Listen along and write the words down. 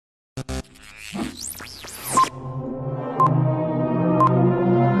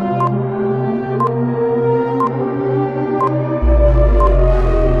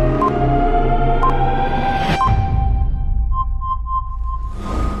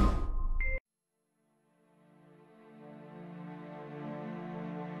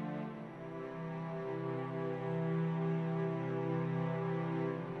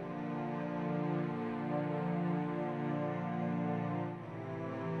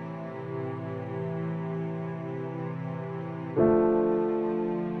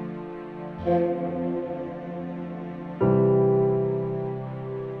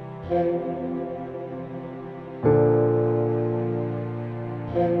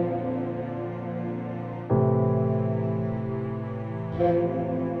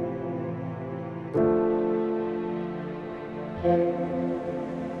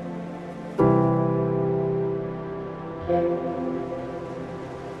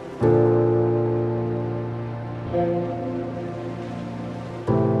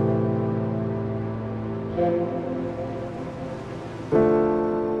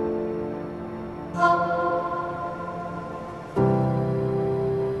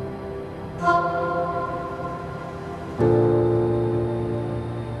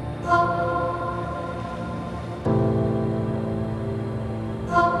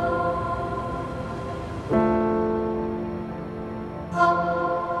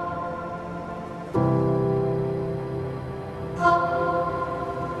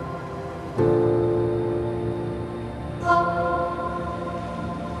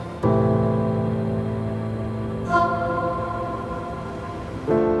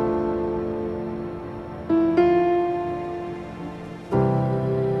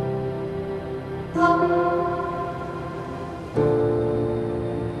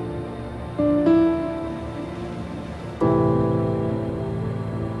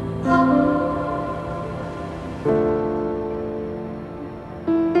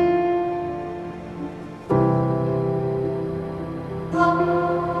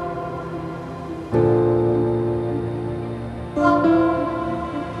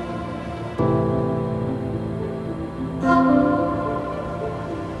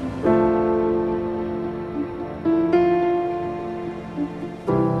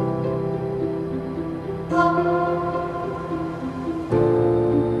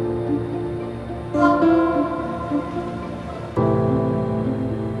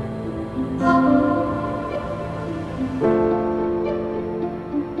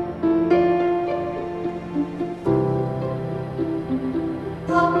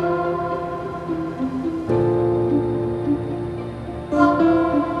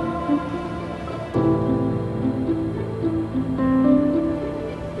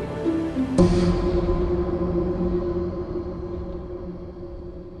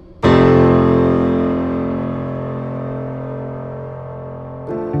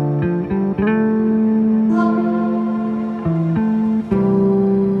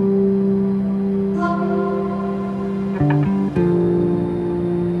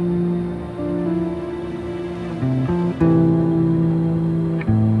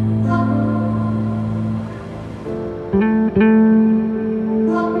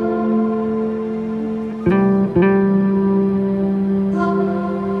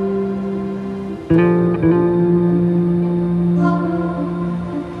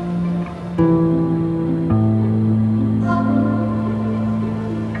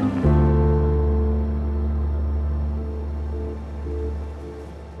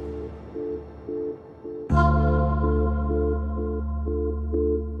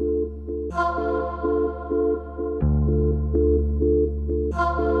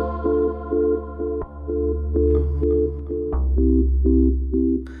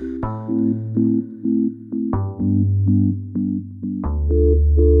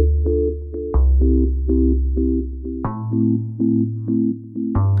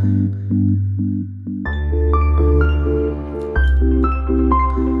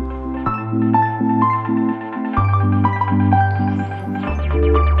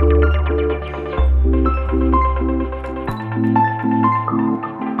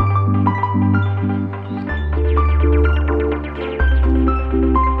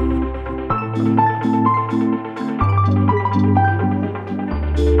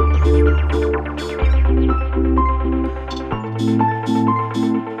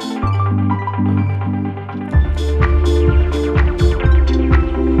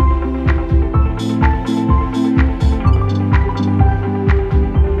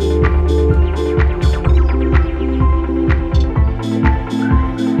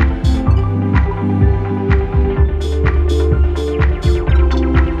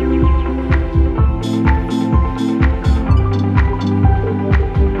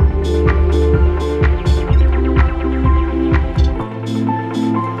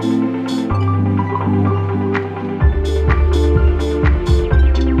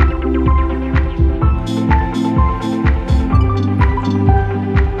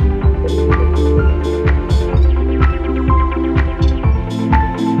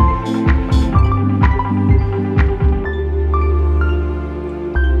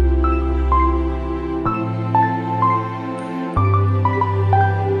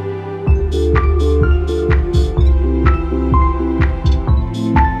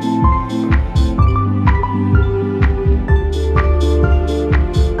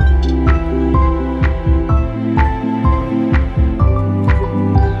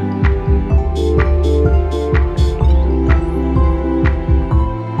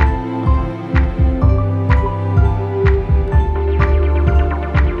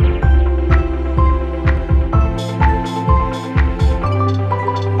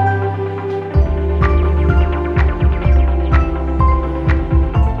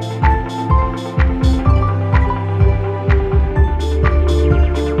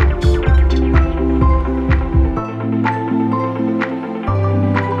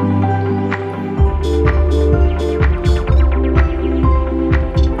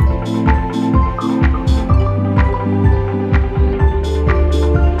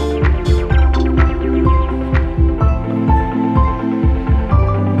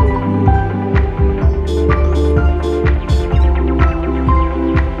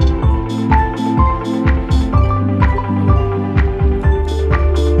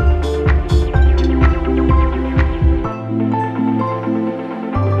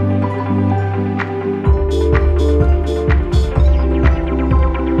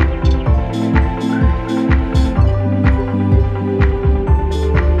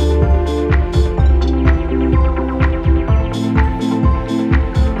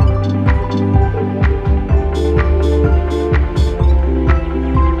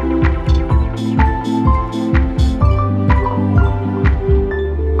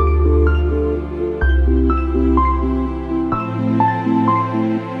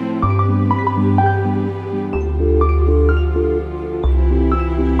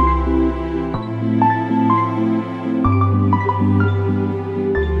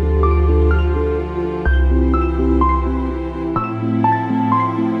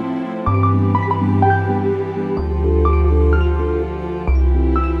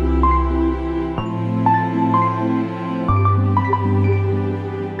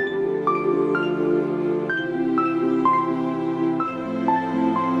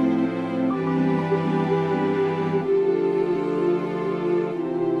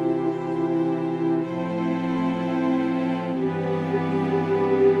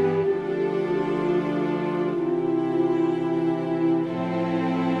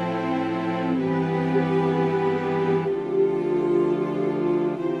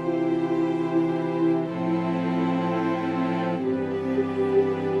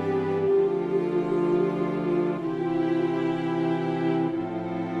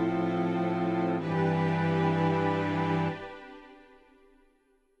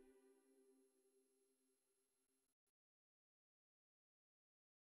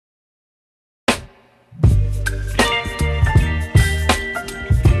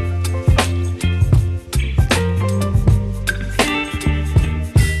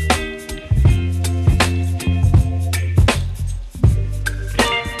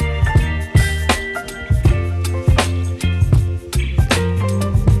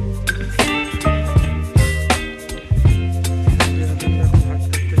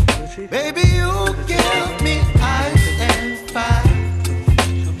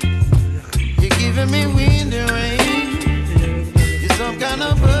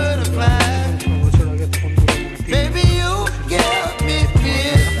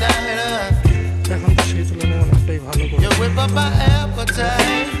up my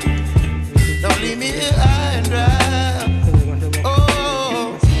appetite. Don't leave me here high and dry.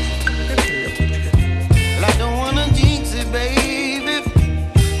 Oh, well, I don't wanna jinx it, baby,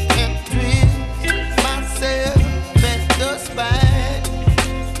 and twist myself at the spine.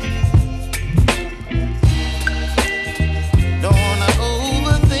 Don't wanna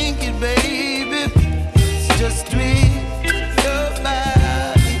overthink it, baby. It's just twist your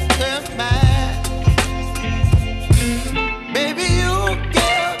body and mine. Baby, you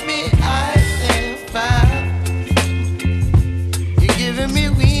give me ice and fire. You're giving me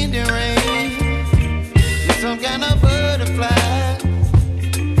wind and rain. You're some kind of butterfly.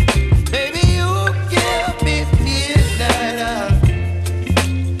 Baby, you give me midnight.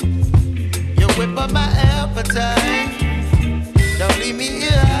 You whip up my appetite. Don't leave me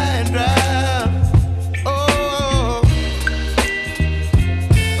here high and dry. Oh,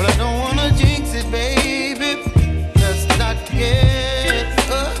 but I don't wanna jinx it, baby. Let's not get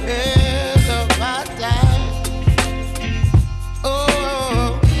ahead of my time.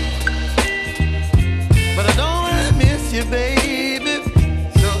 Oh, but I don't wanna miss you, baby.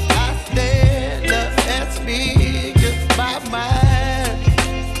 So I stand up and speak my mind.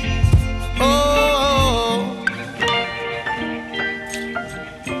 Oh.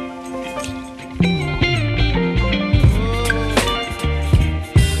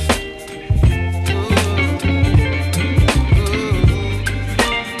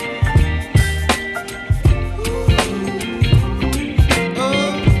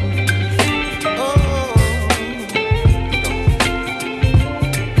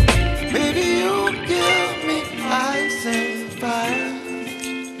 Baby, you give me ice and fire.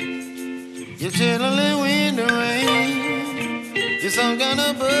 You're chilling wind and rain. You're some kind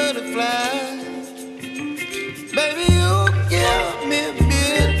of butterfly. Baby, you give me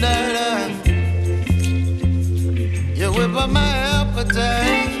midnight. You whip up my appetite.